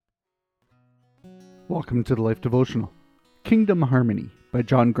Welcome to the Life Devotional. Kingdom Harmony by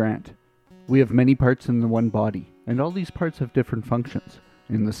John Grant. We have many parts in the one body, and all these parts have different functions.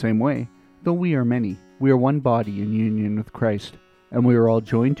 In the same way, though we are many, we are one body in union with Christ, and we are all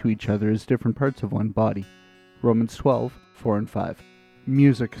joined to each other as different parts of one body. Romans 12:4 and 5.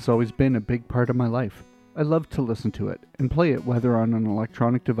 Music has always been a big part of my life. I love to listen to it and play it whether on an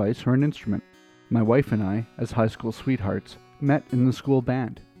electronic device or an instrument. My wife and I, as high school sweethearts, met in the school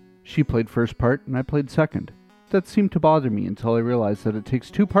band. She played first part and I played second. That seemed to bother me until I realized that it takes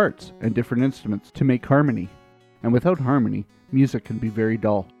two parts and different instruments to make harmony. And without harmony, music can be very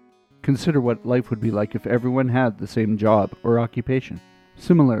dull. Consider what life would be like if everyone had the same job or occupation.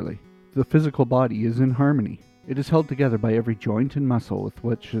 Similarly, the physical body is in harmony. It is held together by every joint and muscle with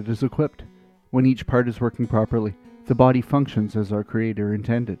which it is equipped. When each part is working properly, the body functions as our Creator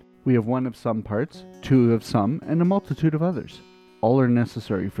intended. We have one of some parts, two of some, and a multitude of others. All are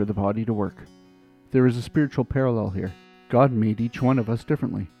necessary for the body to work. There is a spiritual parallel here. God made each one of us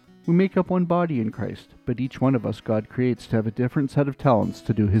differently. We make up one body in Christ, but each one of us God creates to have a different set of talents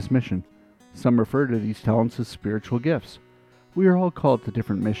to do His mission. Some refer to these talents as spiritual gifts. We are all called to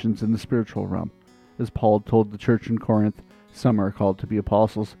different missions in the spiritual realm. As Paul told the church in Corinth, some are called to be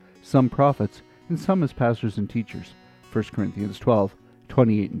apostles, some prophets, and some as pastors and teachers. 1 Corinthians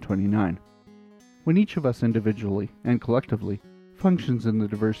 12:28 and 29. When each of us individually and collectively functions in the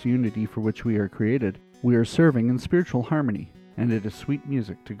diverse unity for which we are created, we are serving in spiritual harmony, and it is sweet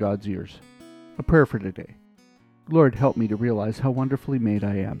music to God's ears. A prayer for today. Lord, help me to realize how wonderfully made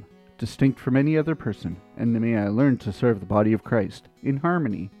I am, distinct from any other person, and may I learn to serve the body of Christ in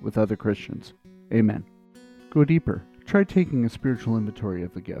harmony with other Christians. Amen. Go deeper. Try taking a spiritual inventory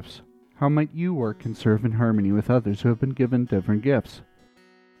of the gifts. How might you work and serve in harmony with others who have been given different gifts?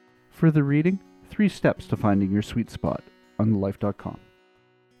 Further reading, 3 steps to finding your sweet spot on thelife.com.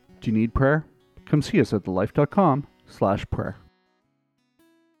 Do you need prayer? Come see us at thelife.com/prayer.